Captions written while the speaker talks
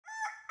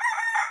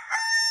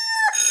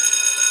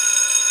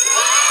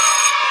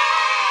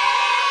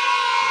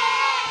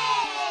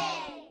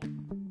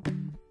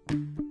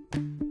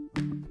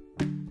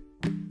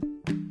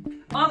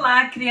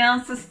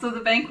crianças,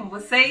 tudo bem com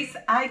vocês?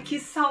 Ai, que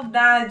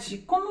saudade!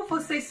 Como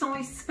vocês são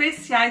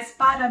especiais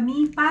para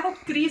mim e para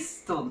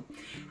Cristo.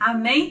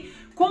 Amém?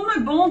 Como é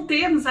bom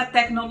termos a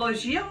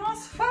tecnologia a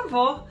nosso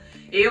favor.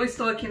 Eu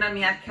estou aqui na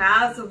minha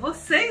casa,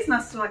 vocês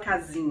na sua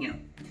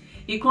casinha.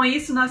 E com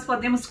isso nós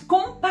podemos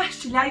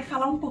compartilhar e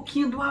falar um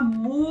pouquinho do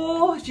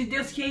amor de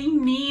Deus que é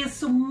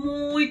imenso,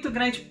 muito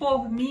grande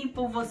por mim,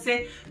 por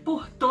você,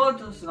 por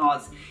todos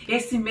nós.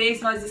 Esse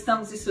mês nós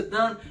estamos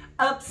estudando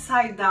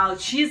Upside Down,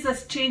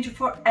 Jesus Changed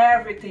for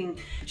Everything.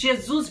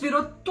 Jesus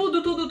virou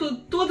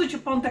tudo de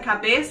ponta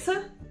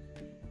cabeça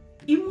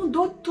e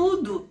mudou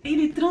tudo.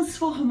 Ele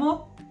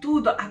transformou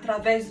tudo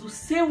através do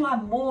seu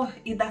amor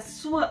e da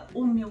sua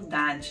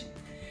humildade.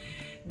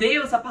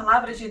 Deus, a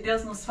palavra de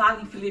Deus nos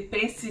fala em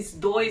Filipenses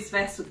 2,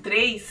 verso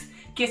 3,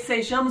 que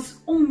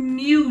sejamos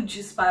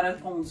humildes para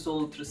com os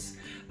outros,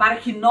 para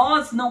que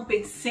nós não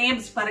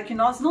pensemos, para que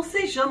nós não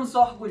sejamos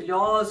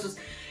orgulhosos,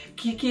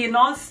 que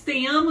nós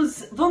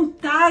tenhamos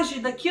vantagem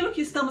daquilo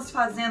que estamos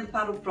fazendo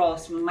para o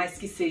próximo, mas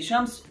que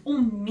sejamos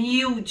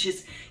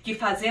humildes, que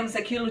fazemos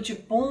aquilo de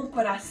bom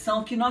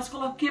coração, que nós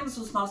coloquemos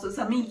os nossos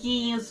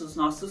amiguinhos, os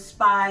nossos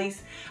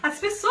pais, as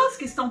pessoas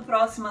que estão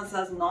próximas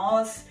a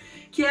nós,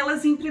 que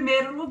elas em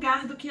primeiro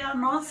lugar do que a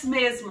nós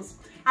mesmos.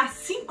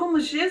 Assim como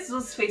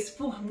Jesus fez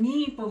por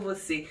mim e por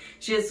você.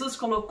 Jesus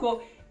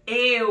colocou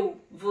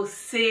eu,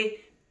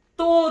 você,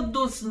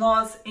 todos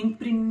nós em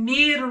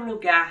primeiro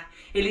lugar.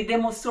 Ele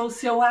demonstrou o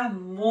seu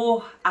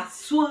amor, a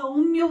sua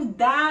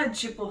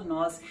humildade por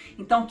nós.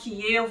 Então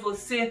que eu,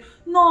 você,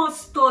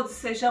 nós todos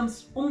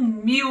sejamos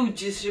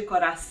humildes de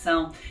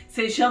coração.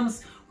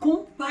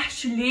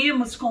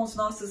 Compartilhemos com os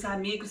nossos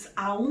amigos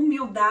a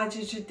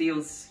humildade de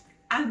Deus.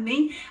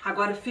 Amém?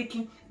 Agora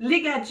fiquem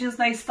ligadinhos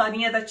na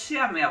historinha da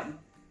Tia Mel.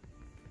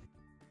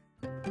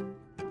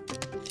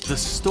 The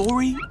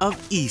story of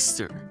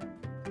Easter.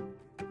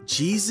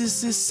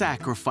 Jesus'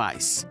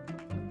 sacrifice.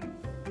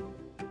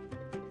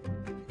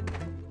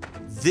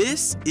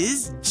 This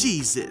is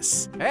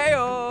Jesus,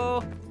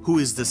 Heyo! who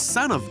is the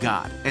Son of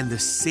God and the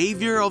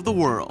Savior of the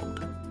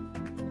world.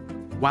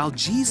 While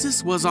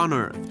Jesus was on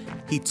earth,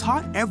 he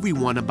taught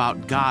everyone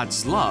about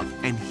God's love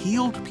and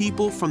healed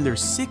people from their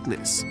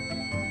sickness.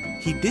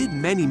 He did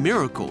many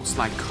miracles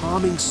like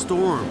calming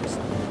storms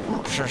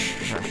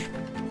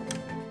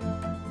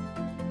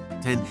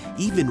and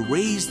even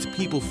raised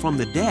people from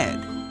the dead.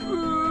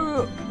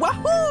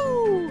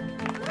 Wahoo!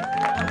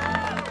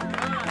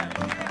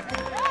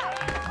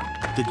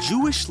 The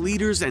Jewish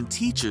leaders and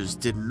teachers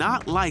did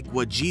not like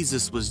what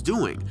Jesus was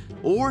doing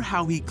or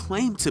how he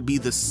claimed to be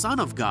the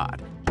Son of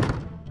God.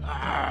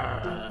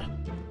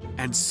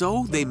 And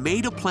so they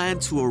made a plan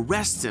to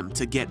arrest him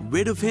to get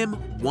rid of him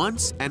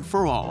once and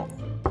for all.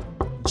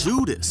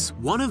 Judas,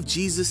 one of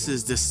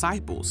Jesus'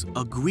 disciples,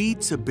 agreed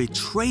to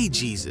betray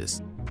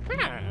Jesus.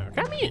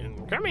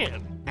 Come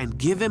in. And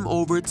give him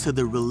over to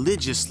the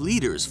religious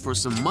leaders for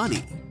some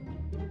money.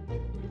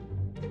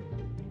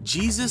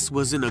 Jesus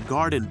was in a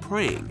garden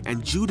praying,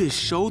 and Judas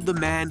showed the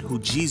man who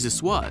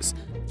Jesus was.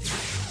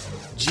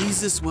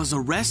 Jesus was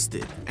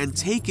arrested and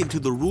taken to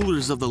the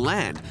rulers of the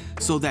land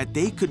so that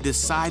they could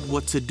decide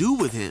what to do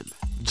with him.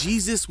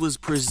 Jesus was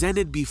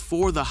presented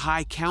before the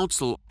high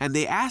council, and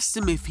they asked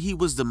him if he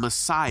was the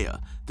Messiah,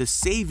 the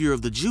Savior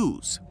of the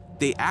Jews.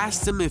 They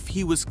asked him if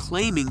he was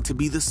claiming to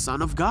be the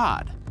Son of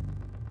God.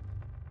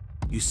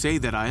 You say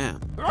that I am.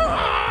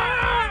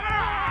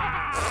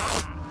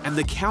 And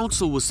the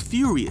council was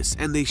furious,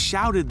 and they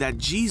shouted that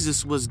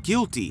Jesus was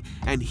guilty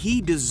and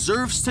he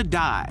deserves to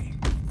die.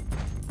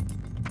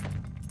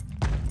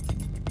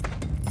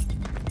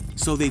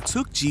 So they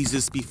took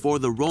Jesus before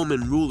the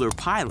Roman ruler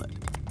Pilate,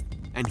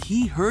 and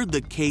he heard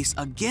the case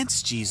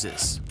against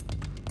Jesus.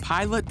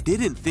 Pilate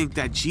didn't think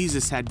that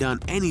Jesus had done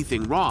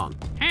anything wrong.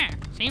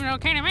 Seems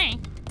okay to me.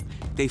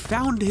 They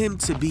found him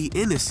to be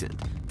innocent,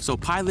 so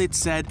Pilate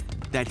said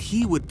that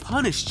he would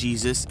punish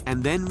Jesus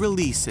and then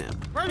release him.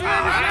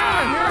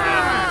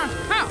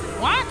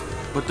 What?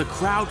 But the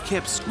crowd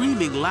kept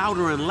screaming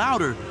louder and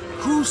louder,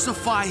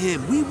 "Crucify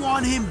him! We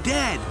want him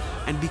dead!"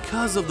 And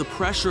because of the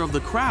pressure of the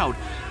crowd,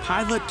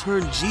 Pilate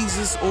turned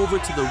Jesus over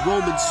to the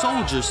Roman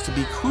soldiers to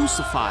be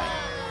crucified.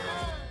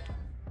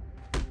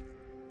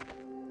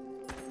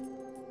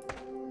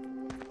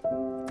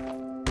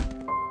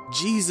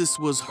 Jesus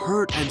was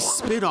hurt and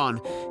spit on,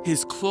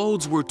 his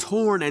clothes were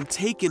torn and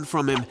taken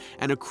from him,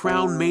 and a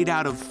crown made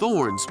out of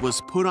thorns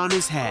was put on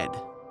his head.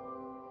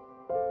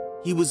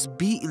 He was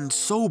beaten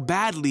so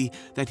badly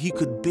that he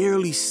could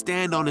barely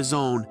stand on his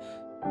own.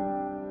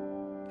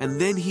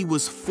 And then he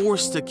was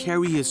forced to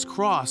carry his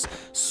cross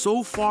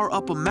so far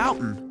up a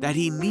mountain that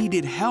he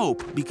needed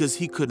help because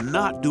he could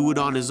not do it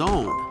on his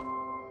own.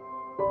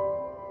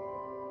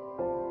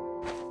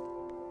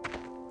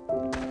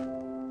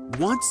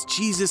 Once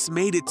Jesus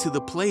made it to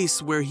the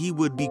place where he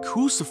would be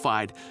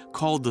crucified,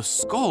 called the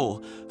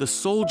skull, the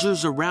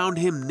soldiers around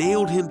him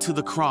nailed him to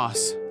the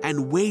cross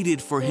and waited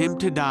for him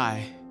to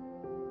die.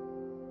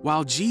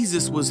 While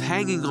Jesus was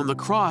hanging on the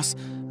cross,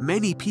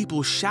 many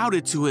people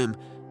shouted to him,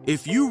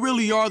 If you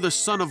really are the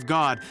Son of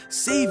God,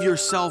 save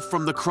yourself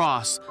from the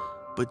cross."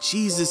 But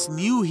Jesus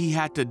knew he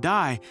had to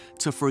die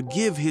to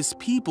forgive his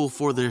people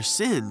for their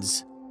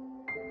sins.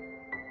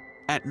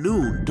 At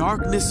noon,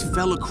 darkness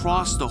fell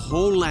across the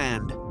whole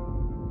land.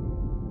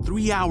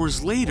 3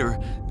 hours later,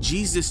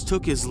 Jesus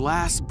took his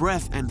last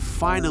breath and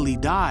finally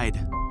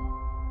died.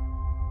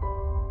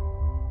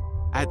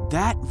 At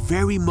that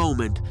very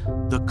moment,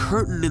 the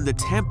curtain in the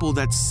temple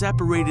that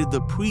separated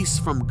the priests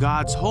from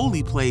God's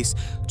holy place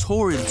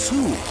tore in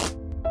two.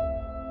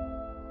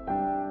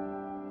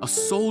 A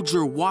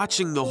soldier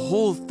watching the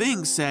whole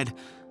thing said,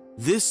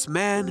 "This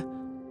man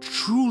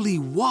truly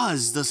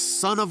was the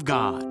Son of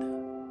God."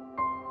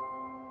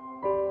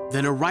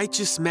 Then a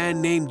righteous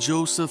man named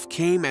Joseph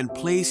came and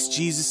placed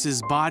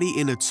Jesus' body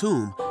in a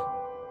tomb.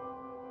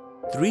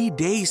 3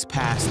 days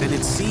passed and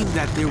it seemed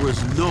that there was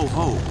no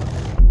hope.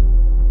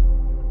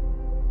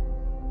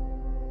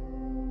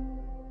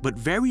 But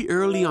very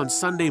early on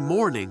Sunday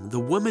morning, the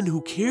woman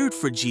who cared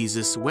for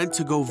Jesus went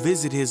to go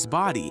visit his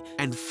body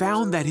and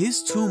found that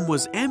his tomb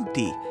was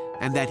empty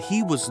and that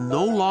he was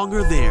no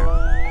longer there.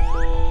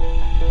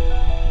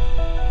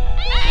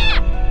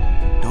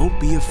 "Don't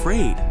be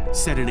afraid,"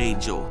 said an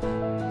angel.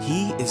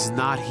 "He is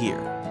not here.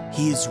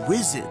 He is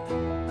risen."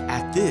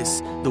 At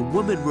this, the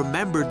woman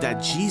remembered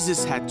that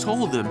Jesus had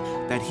told them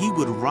that he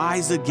would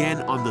rise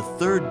again on the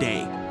third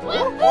day.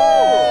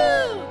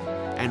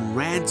 And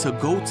ran to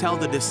go tell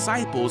the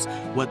disciples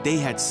what they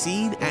had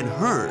seen and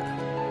heard.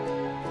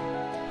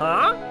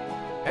 Huh?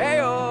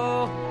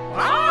 Heyo!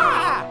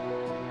 Ah!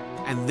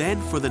 And then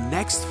for the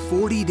next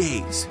 40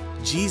 days,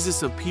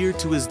 Jesus appeared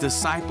to his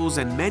disciples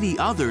and many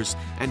others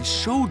and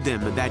showed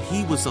them that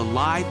he was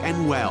alive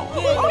and well.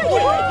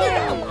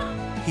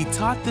 He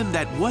taught them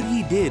that what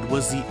he did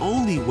was the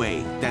only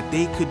way that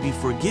they could be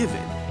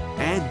forgiven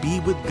and be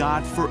with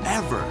God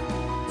forever.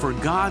 For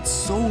God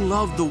so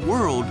loved the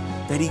world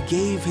that he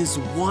gave his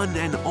one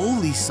and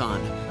only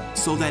Son,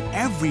 so that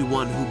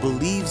everyone who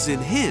believes in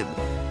him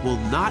will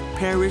not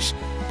perish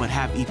but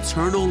have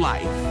eternal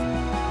life.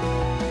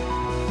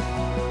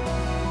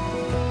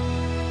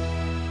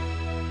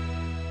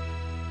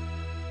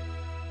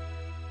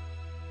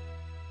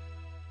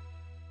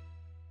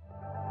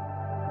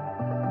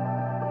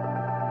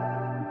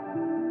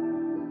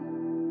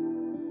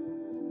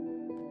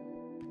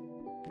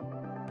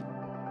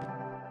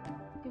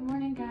 Good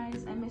morning,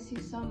 guys. I miss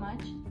you so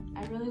much.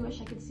 I really wish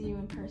I could see you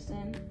in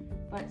person,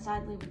 but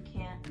sadly we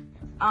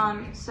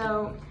can't.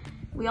 So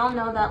we all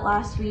know that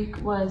last week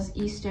was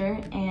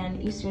Easter,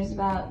 and Easter is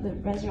about the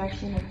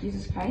resurrection of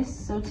Jesus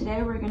Christ. So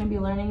today we're going to be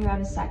learning about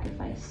his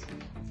sacrifice.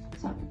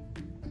 So,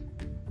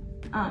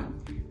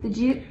 the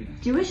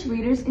Jewish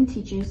leaders and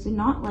teachers did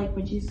not like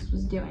what Jesus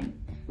was doing,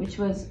 which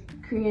was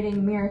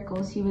creating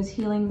miracles. He was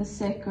healing the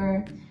sick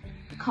or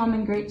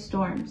calming great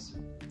storms.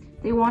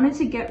 They wanted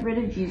to get rid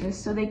of Jesus,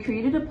 so they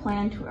created a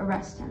plan to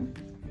arrest him.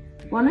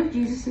 One of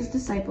Jesus'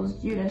 disciples,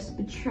 Judas,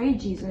 betrayed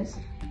Jesus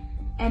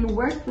and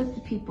worked with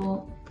the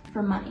people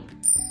for money.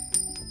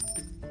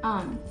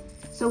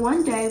 So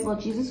one day, while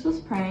Jesus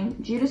was praying,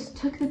 Judas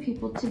took the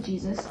people to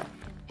Jesus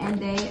and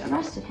they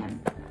arrested him.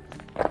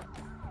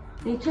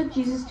 They took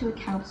Jesus to a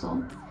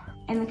council,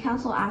 and the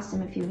council asked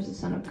him if he was the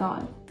Son of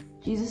God.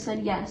 Jesus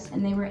said yes,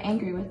 and they were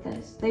angry with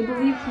this. They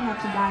believed he had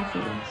to die for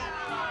this.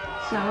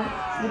 So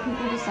the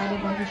people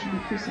decided that he should be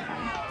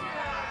crucified.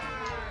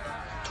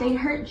 They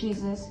hurt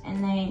Jesus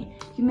and they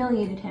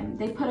humiliated him.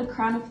 They put a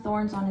crown of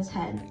thorns on his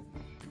head.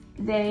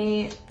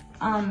 They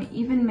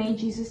even made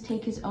Jesus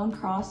take his own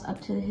cross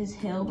up to his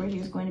hill where he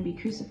was going to be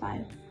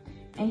crucified.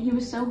 And he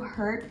was so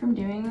hurt from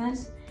doing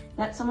this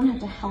that someone had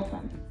to help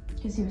him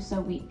because he was so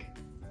weak.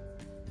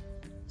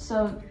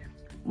 So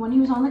when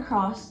he was on the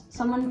cross,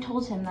 someone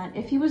told him that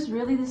if he was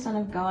really the Son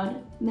of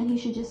God, then he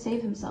should just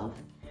save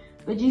himself.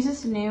 But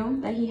Jesus knew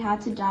that he had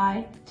to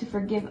die to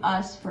forgive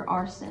us for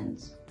our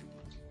sins.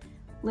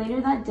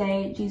 Later that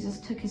day, Jesus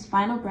took his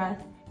final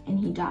breath and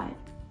he died.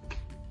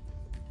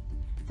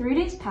 3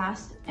 days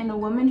passed, and a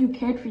woman who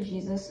cared for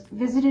Jesus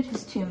visited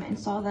his tomb and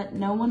saw that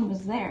no one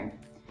was there.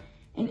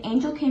 An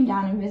angel came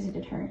down and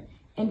visited her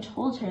and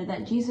told her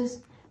that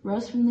Jesus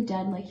rose from the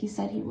dead like he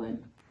said he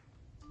would.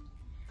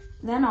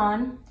 Then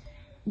on,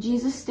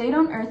 Jesus stayed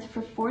on earth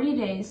for 40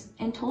 days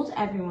and told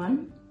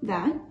everyone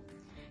that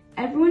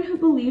everyone who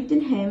believed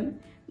in him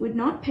would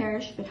not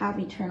perish but have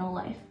eternal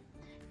life.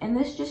 And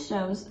this just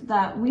shows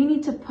that we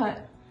need to put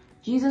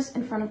Jesus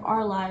in front of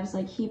our lives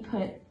like he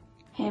put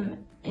our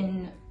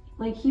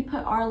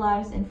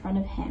lives in front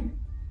of him.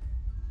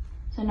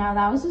 So now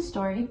that was the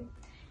story,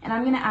 and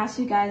I'm going to ask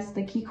you guys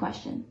the key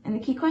question. And the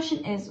key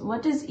question is,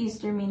 what does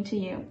Easter mean to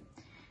you?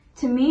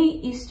 To me,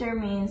 Easter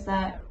means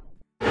that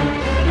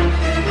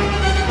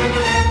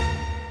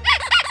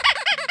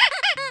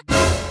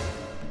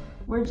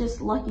we're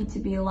just lucky to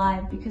be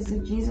alive, because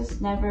if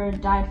Jesus never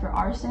died for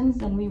our sins,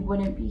 then we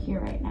wouldn't be here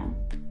right now.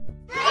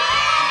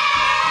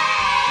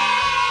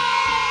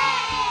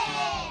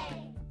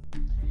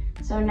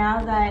 So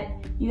now that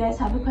you guys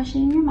have a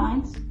question in your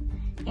minds,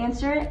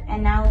 answer it,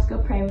 and now let's go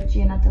pray with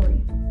Gia and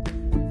Natalie.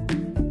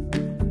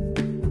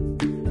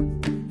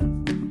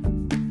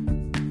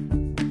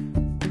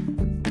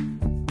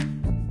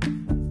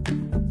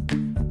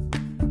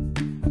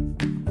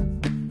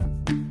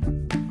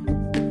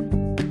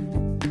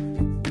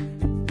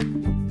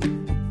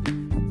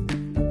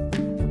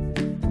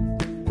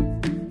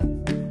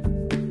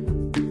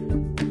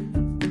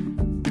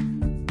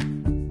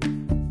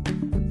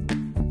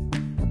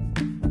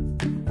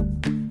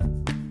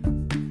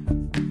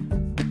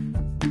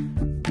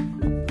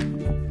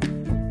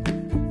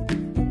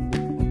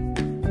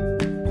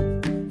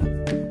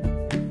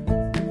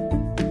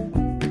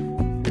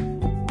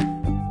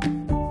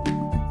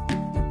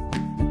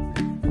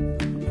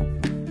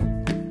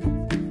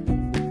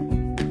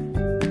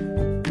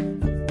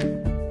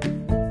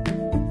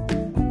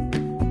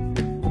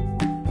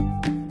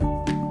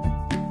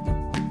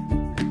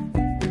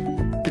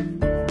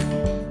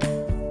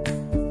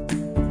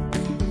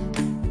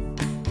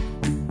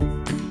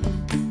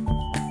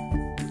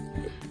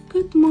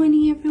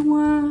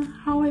 everyone,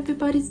 how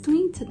everybody's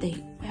doing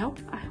today? Well,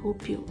 I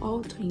hope you all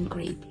doing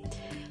great.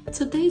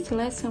 Today's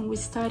lesson we're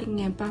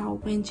starting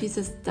about when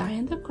Jesus died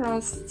on the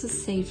cross to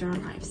save our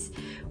lives.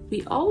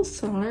 We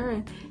also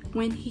learn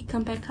when he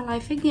come back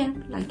alive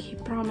again, like he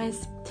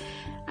promised.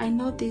 I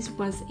know this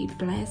was a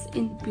blessed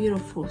and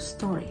beautiful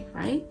story,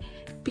 right?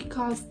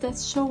 Because that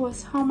shows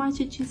us how much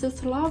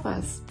Jesus loves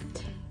us.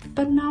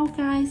 But now,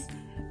 guys,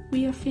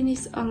 we are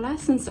finished our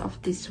lessons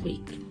of this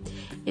week.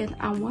 And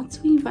I want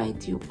to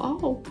invite you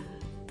all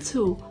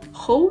to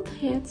hold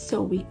hands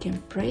so we can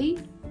pray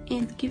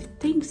and give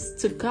thanks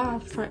to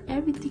God for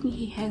everything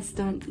he has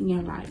done in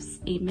your lives.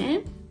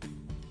 Amen.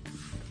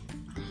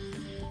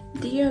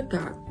 Dear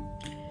God,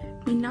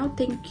 we now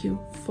thank you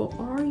for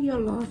all your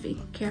love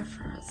and care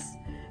for us.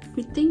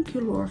 We thank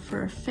you, Lord,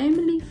 for our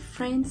family,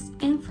 friends,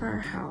 and for our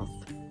health.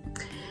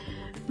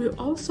 We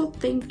also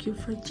thank you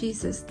for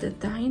Jesus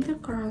that died on the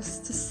cross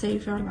to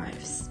save our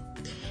lives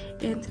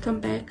and come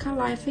back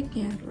alive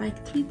again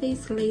like 3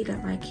 days later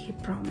like he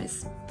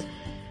promised.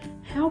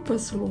 Help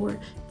us, Lord,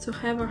 to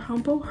have a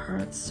humble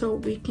heart so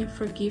we can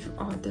forgive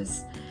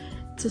others,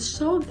 to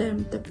show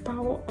them the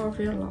power of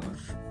your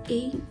love.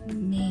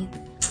 Amen.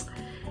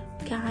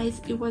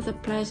 Guys, it was a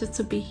pleasure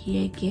to be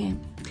here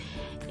again.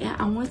 And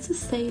I want to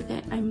say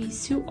that I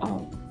miss you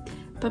all.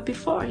 But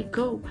before I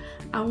go,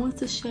 I want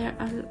to share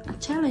a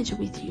challenge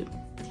with you.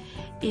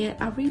 And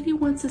I really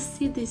want to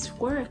see this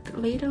work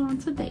later on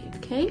today,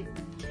 okay?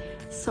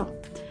 So,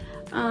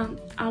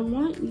 I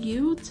want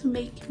you to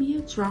make me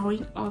a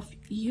drawing of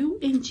you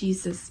and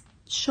Jesus,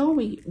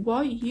 showing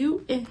what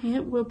you and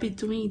him will be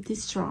doing in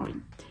this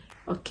drawing,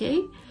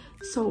 okay?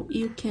 So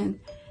you can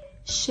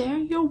share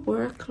your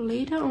work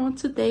later on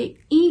today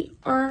in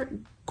our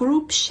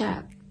group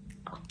chat,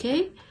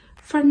 okay?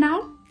 For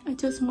now, I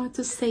just want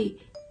to say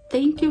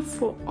thank you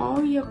for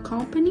all your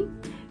company.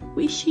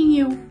 Wishing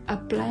you a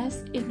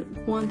blessed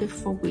and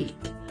wonderful week.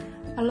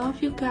 I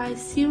love you guys.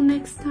 See you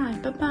next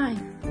time.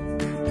 Bye-bye.